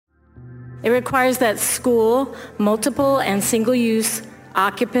It requires that school, multiple and single-use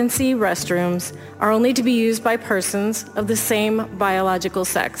occupancy restrooms are only to be used by persons of the same biological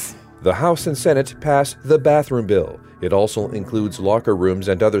sex. The House and Senate passed the bathroom bill. It also includes locker rooms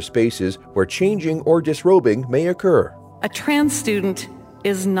and other spaces where changing or disrobing may occur. A trans student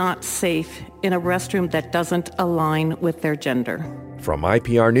is not safe in a restroom that doesn't align with their gender. From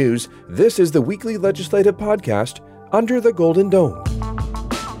IPR News, this is the weekly legislative podcast, Under the Golden Dome.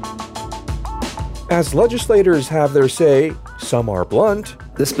 As legislators have their say, some are blunt.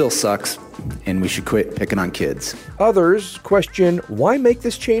 This bill sucks, and we should quit picking on kids. Others question why make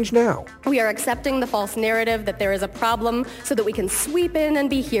this change now. We are accepting the false narrative that there is a problem so that we can sweep in and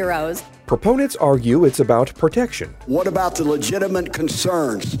be heroes. Proponents argue it's about protection. What about the legitimate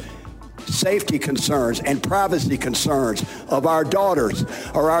concerns, safety concerns, and privacy concerns of our daughters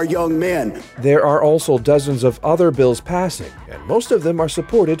or our young men? There are also dozens of other bills passing, and most of them are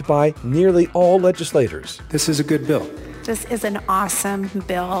supported by nearly all legislators. This is a good bill. This is an awesome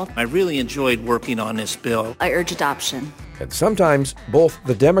bill. I really enjoyed working on this bill. I urge adoption. And sometimes both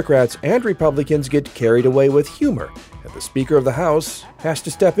the Democrats and Republicans get carried away with humor, and the Speaker of the House has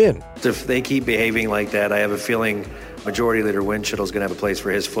to step in. If they keep behaving like that, I have a feeling Majority Leader Winchell's going to have a place for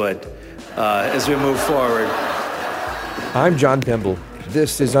his foot as we move forward. I'm John Pemble.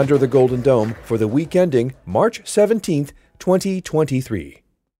 This is Under the Golden Dome for the week ending March 17th, 2023.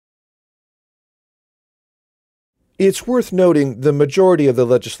 It's worth noting the majority of the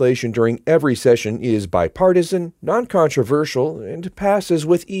legislation during every session is bipartisan, non-controversial, and passes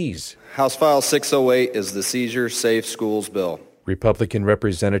with ease. House File 608 is the Seizure Safe Schools Bill. Republican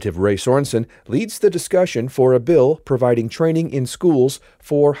Representative Ray Sorensen leads the discussion for a bill providing training in schools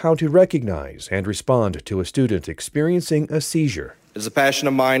for how to recognize and respond to a student experiencing a seizure. It is a passion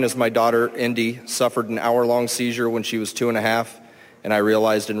of mine as my daughter, Indy, suffered an hour-long seizure when she was 2.5, and I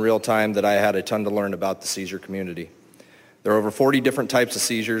realized in real time that I had a ton to learn about the seizure community. There are over 40 different types of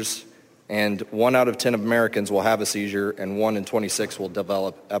seizures, and 1 out of 10 Americans will have a seizure, and 1 in 26 will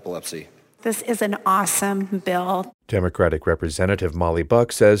develop epilepsy. This is an awesome bill. Democratic Representative Molly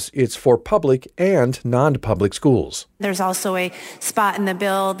Buck says it's for public and non-public schools. There's also a spot in the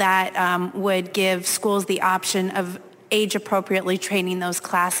bill that would give schools the option of age-appropriately training those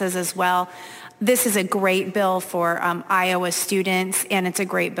classes as well. This is a great bill for Iowa students, and it's a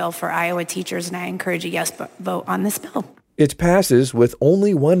great bill for Iowa teachers, and I encourage a yes vote on this bill. It passes with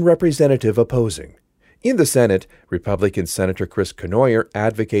only one representative opposing. In the Senate, Republican Senator Chris Conoyer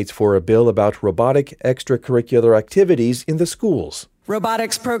advocates for a bill about robotic extracurricular activities in the schools.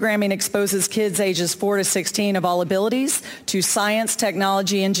 Robotics programming exposes kids ages 4 to 16 of all abilities to science,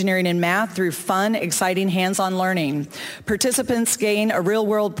 technology, engineering, and math through fun, exciting hands-on learning. Participants gain a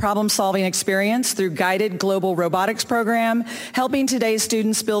real-world problem-solving experience through guided global robotics program, helping today's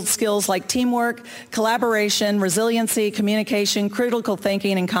students build skills like teamwork, collaboration, resiliency, communication, critical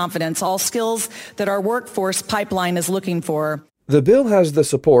thinking, and confidence, all skills that our workforce pipeline is looking for. The bill has the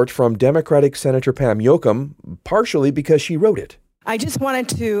support from Democratic Senator Pam Yocum, partially because she wrote it. I just wanted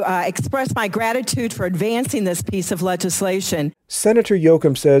to express my gratitude for advancing this piece of legislation. Senator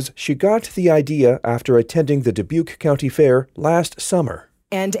Yocum says she got the idea after attending the Dubuque County Fair last summer.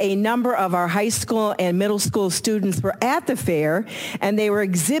 And a number of our high school and middle school students were at the fair, and they were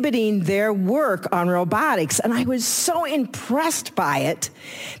exhibiting their work on robotics. And I was so impressed by it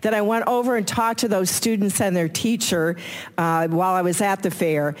that I went over and talked to those students and their teacher while I was at the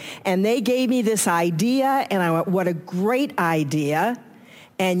fair. And they gave me this idea, and I went, what a great idea.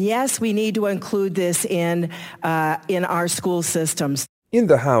 And yes, we need to include this in our school systems. In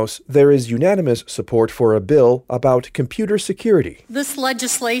the House, there is unanimous support for a bill about computer security. This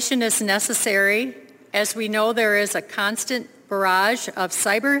legislation is necessary as we know there is a constant barrage of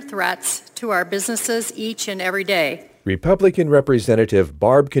cyber threats to our businesses each and every day. Republican Representative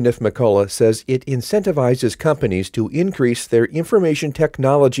Barb Kniff-McCullough says it incentivizes companies to increase their information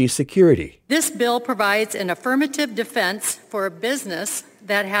technology security. This bill provides an affirmative defense for a business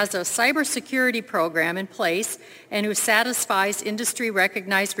that has a cybersecurity program in place and who satisfies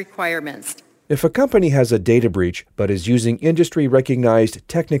industry-recognized requirements. If a company has a data breach but is using industry-recognized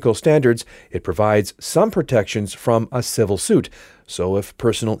technical standards, it provides some protections from a civil suit. So if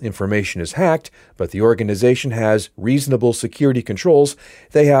personal information is hacked, but the organization has reasonable security controls,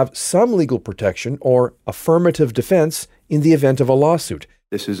 they have some legal protection or affirmative defense in the event of a lawsuit.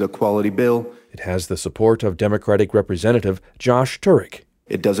 This is a quality bill. It has the support of Democratic Representative Josh Turek.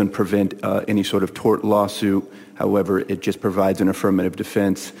 It doesn't prevent any sort of tort lawsuit. However, it just provides an affirmative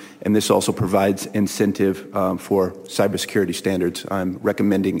defense. And this also provides incentive for cybersecurity standards. I'm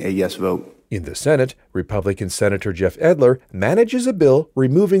recommending a yes vote. In the Senate, Republican Senator Jeff Edler manages a bill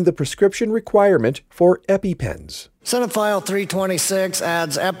removing the prescription requirement for EpiPens. Senate File 326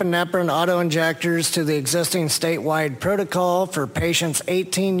 adds epinephrine autoinjectors to the existing statewide protocol for patients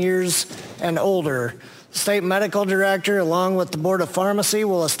 18 years and older. The state medical director, along with the Board of Pharmacy,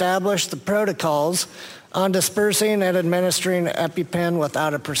 will establish the protocols on dispersing and administering EpiPen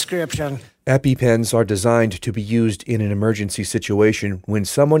without a prescription. EpiPens are designed to be used in an emergency situation when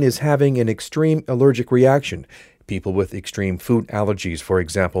someone is having an extreme allergic reaction. People with extreme food allergies, for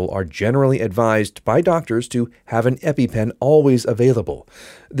example, are generally advised by doctors to have an EpiPen always available.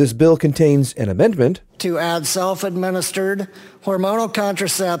 This bill contains an amendment to add self-administered hormonal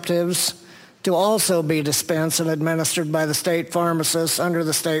contraceptives to also be dispensed and administered by the state pharmacists under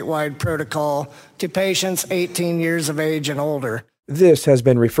the statewide protocol to patients 18 years of age and older. This has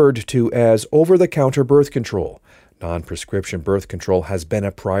been referred to as over-the-counter birth control. Non-prescription birth control has been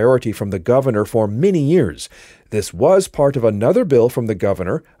a priority from the governor for many years. This was part of another bill from the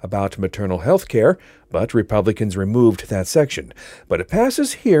governor about maternal health care, but Republicans removed that section. But it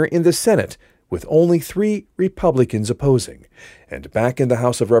passes here in the Senate, with only 3 Republicans opposing. And back in the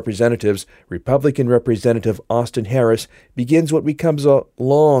House of Representatives, Republican Representative Austin Harris begins what becomes a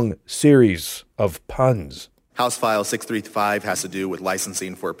long series of puns. House File 635 has to do with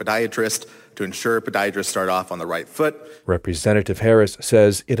licensing for podiatrists to ensure podiatrists start off on the right foot. Representative Harris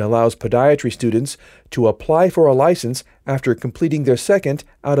says it allows podiatry students to apply for a license after completing their second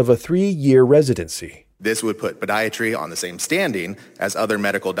out of a 3-year residency. This would put podiatry on the same standing as other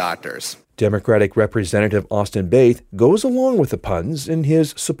medical doctors. Democratic Representative Austin Baith goes along with the puns in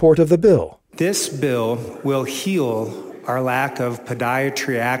his support of the bill. This bill will heal our lack of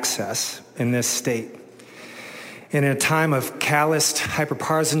podiatry access in this state. In a time of calloused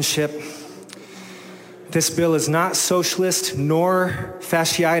hyperpartisanship, this bill is not socialist nor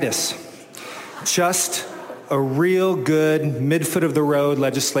fasciitis, just a real good mid-foot-of-the-road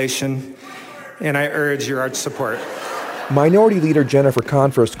legislation, and I urge your support. Minority Leader Jennifer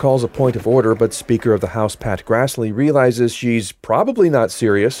Confirst calls a point of order, but Speaker of the House Pat Grassley realizes she's probably not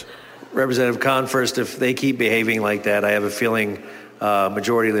serious. Representative Confirst, if they keep behaving like that, I have a feeling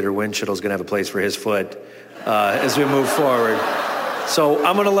Majority Leader Winchell's going to have a place for his foot as we move forward. So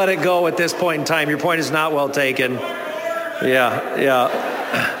I'm going to let it go at this point in time. Your point is not well taken. Yeah.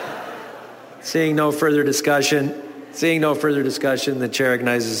 Seeing no further discussion, the chair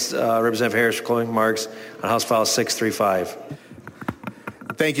recognizes Representative Harris for closing remarks on House File 635.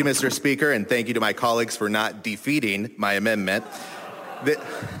 Thank you, Mr. Speaker, and thank you to my colleagues for not defeating my amendment.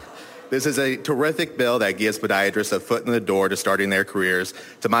 This is a terrific bill that gives podiatrists a foot in the door to starting their careers.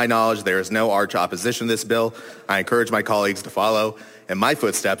 To my knowledge, there is no arch opposition to this bill. I encourage my colleagues to follow in my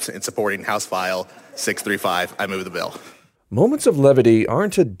footsteps in supporting House File 635. I move the bill. Moments of levity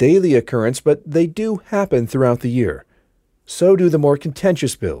aren't a daily occurrence, but they do happen throughout the year. So do the more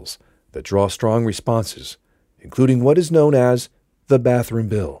contentious bills that draw strong responses, including what is known as the bathroom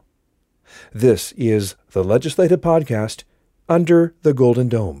bill. This is the Legislative Podcast, Under the Golden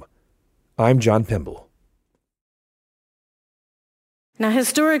Dome. I'm John Pimble. Now,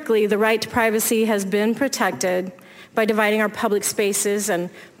 historically, the right to privacy has been protected by dividing our public spaces and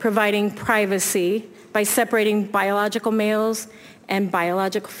providing privacy by separating biological males and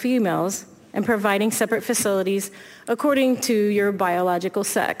biological females and providing separate facilities according to your biological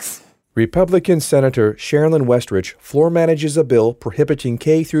sex. Republican Senator Sherilyn Westrich floor manages a bill prohibiting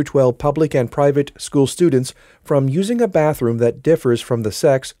K-12 public and private school students from using a bathroom that differs from the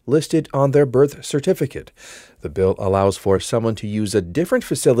sex listed on their birth certificate. The bill allows for someone to use a different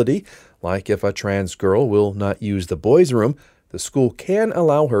facility, like if a trans girl will not use the boys' room, the school can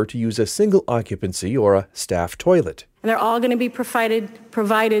allow her to use a single occupancy or a staff toilet. And they're all going to be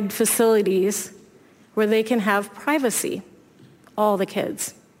provided facilities where they can have privacy, all the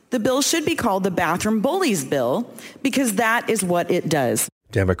kids. The bill should be called the Bathroom Bullies Bill because that is what it does.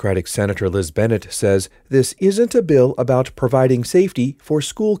 Democratic Senator Liz Bennett says this isn't a bill about providing safety for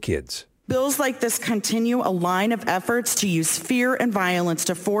school kids. Bills like this continue a line of efforts to use fear and violence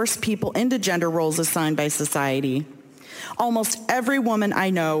to force people into gender roles assigned by society. Almost every woman I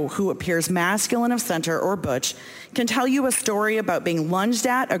know who appears masculine of center or butch can tell you a story about being lunged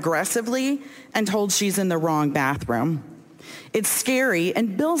at aggressively and told she's in the wrong bathroom. It's scary,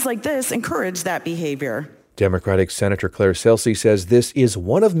 and bills like this encourage that behavior. Democratic Senator Claire Celsey says this is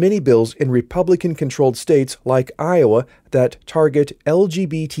one of many bills in Republican-controlled states like Iowa that target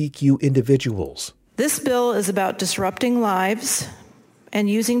LGBTQ individuals. This bill is about disrupting lives and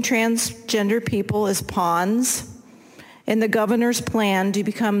using transgender people as pawns in the governor's plan to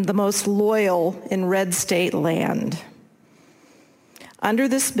become the most loyal in red state land. Under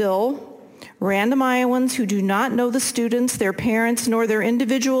this bill, Random Iowans who do not know the students, their parents, nor their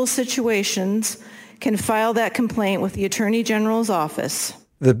individual situations can file that complaint with the Attorney General's office.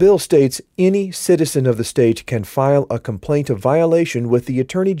 The bill states any citizen of the state can file a complaint of violation with the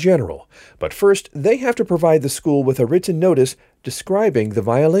Attorney General, but first they have to provide the school with a written notice describing the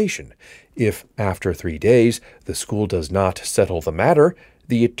violation. If, after 3 days, the school does not settle the matter,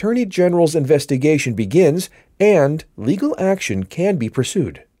 the Attorney General's investigation begins and legal action can be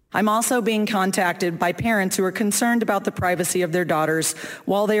pursued. I'm also being contacted by parents who are concerned about the privacy of their daughters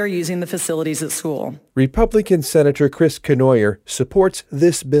while they are using the facilities at school. Republican Senator Chris Knoyer supports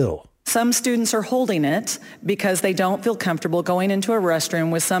this bill. Some students are holding it because they don't feel comfortable going into a restroom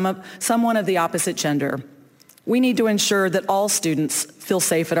with someone of the opposite gender. We need to ensure that all students feel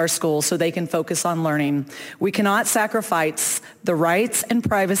safe at our schools so they can focus on learning. We cannot sacrifice the rights and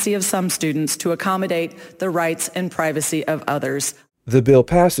privacy of some students to accommodate the rights and privacy of others. The bill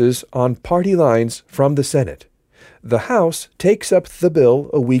passes on party lines from the Senate. The House takes up the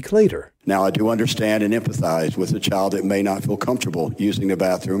bill a week later. Now, I do understand and empathize with a child that may not feel comfortable using the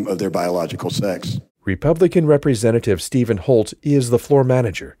bathroom of their biological sex. Republican Representative Stephen Holt is the floor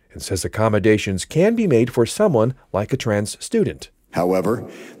manager and says accommodations can be made for someone like a trans student. However,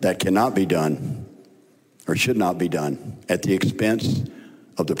 that cannot be done, or should not be done, at the expense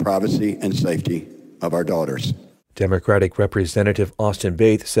of the privacy and safety of our daughters. Democratic Representative Austin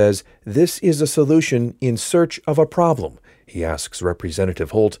Baith says this is a solution in search of a problem. He asks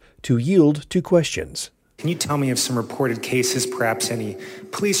Representative Holt to yield to questions. Can you tell me of some reported cases, perhaps any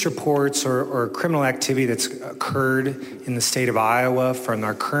police reports or criminal activity that's occurred in the state of Iowa from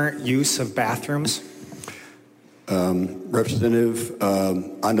our current use of bathrooms? Representative,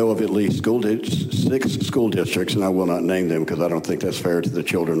 I know of at least 6 school districts, and I will not name them because I don't think that's fair to the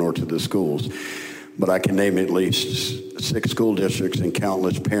children or to the schools. But I can name at least 6 school districts and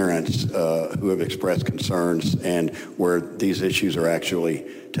countless parents who have expressed concerns and where these issues are actually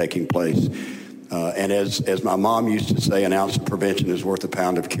taking place. And as my mom used to say, an ounce of prevention is worth a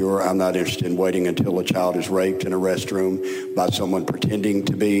pound of cure. I'm not interested in waiting until a child is raped in a restroom by someone pretending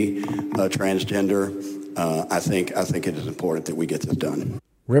to be transgender. I think it is important that we get this done.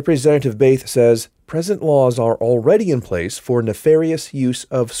 Representative Baith says present laws are already in place for nefarious use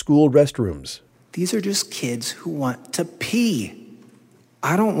of school restrooms. These are just kids who want to pee.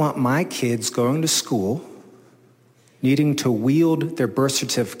 I don't want my kids going to school needing to wield their birth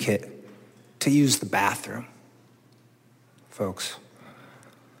certificate to use the bathroom. Folks,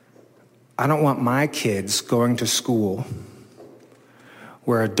 I don't want my kids going to school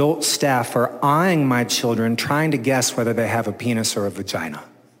where adult staff are eyeing my children trying to guess whether they have a penis or a vagina.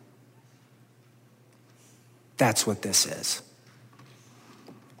 That's what this is.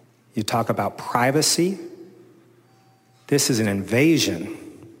 You talk about privacy. This is an invasion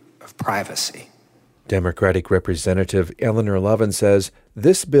of privacy. Democratic Representative Eleanor Lovin says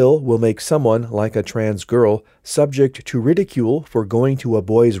this bill will make someone like a trans girl subject to ridicule for going to a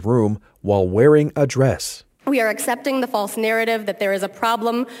boy's room while wearing a dress. We are accepting the false narrative that there is a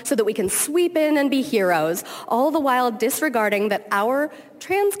problem so that we can sweep in and be heroes, all the while disregarding that our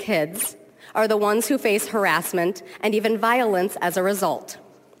trans kids are the ones who face harassment and even violence as a result.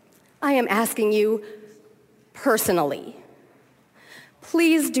 I am asking you personally,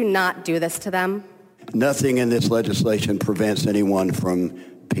 please do not do this to them. Nothing in this legislation prevents anyone from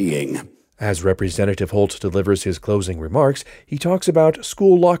peeing. As Representative Holt delivers his closing remarks, he talks about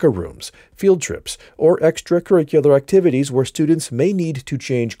school locker rooms, field trips, or extracurricular activities where students may need to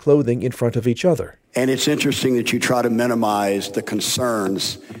change clothing in front of each other. And it's interesting that you try to minimize the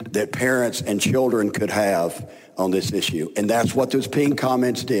concerns that parents and children could have on this issue. And that's what those peeing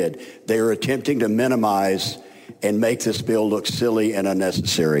comments did. They are attempting to minimize and make this bill look silly and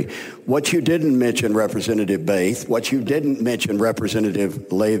unnecessary. What you didn't mention, Representative Baith, what you didn't mention,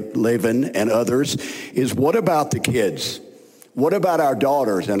 Representative Levin and others, is what about the kids? What about our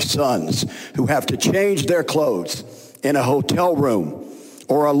daughters and sons who have to change their clothes in a hotel room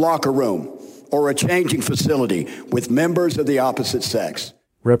or a locker room or a changing facility with members of the opposite sex?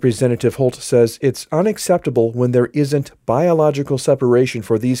 Representative Holt says it's unacceptable when there isn't biological separation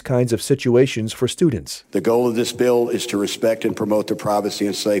for these kinds of situations for students. The goal of this bill is to respect and promote the privacy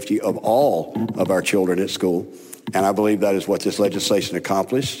and safety of all of our children at school. And I believe that is what this legislation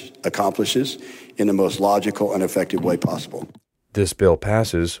accomplishes in the most logical and effective way possible. This bill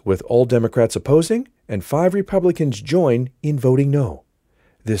passes with all Democrats opposing and 5 Republicans join in voting no.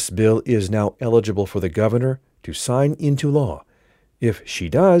 This bill is now eligible for the governor to sign into law. If she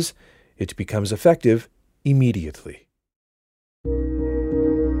does, it becomes effective immediately.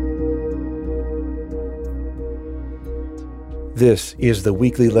 This is the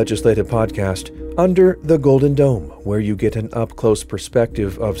weekly legislative podcast Under the Golden Dome, where you get an up-close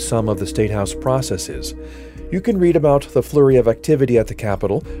perspective of some of the State House processes. You can read about the flurry of activity at the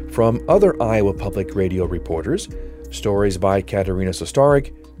Capitol from other Iowa Public Radio reporters. Stories by Katerina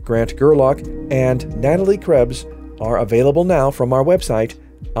Sostarek, Grant Gerlach, and Natalie Krebs are available now from our website,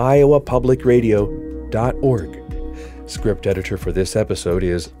 iowapublicradio.org. Script editor for this episode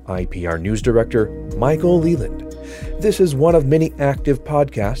is IPR News Director Michael Leland. This is one of many active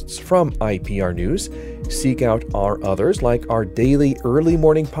podcasts from IPR News. Seek out our others, like our daily early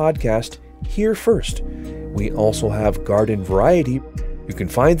morning podcast, Here First. We also have Garden Variety. You can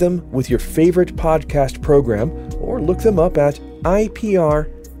find them with your favorite podcast program or look them up at ipr.org.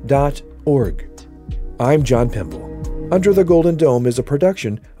 I'm John Pemble. Under the Golden Dome is a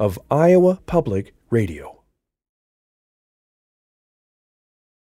production of Iowa Public Radio.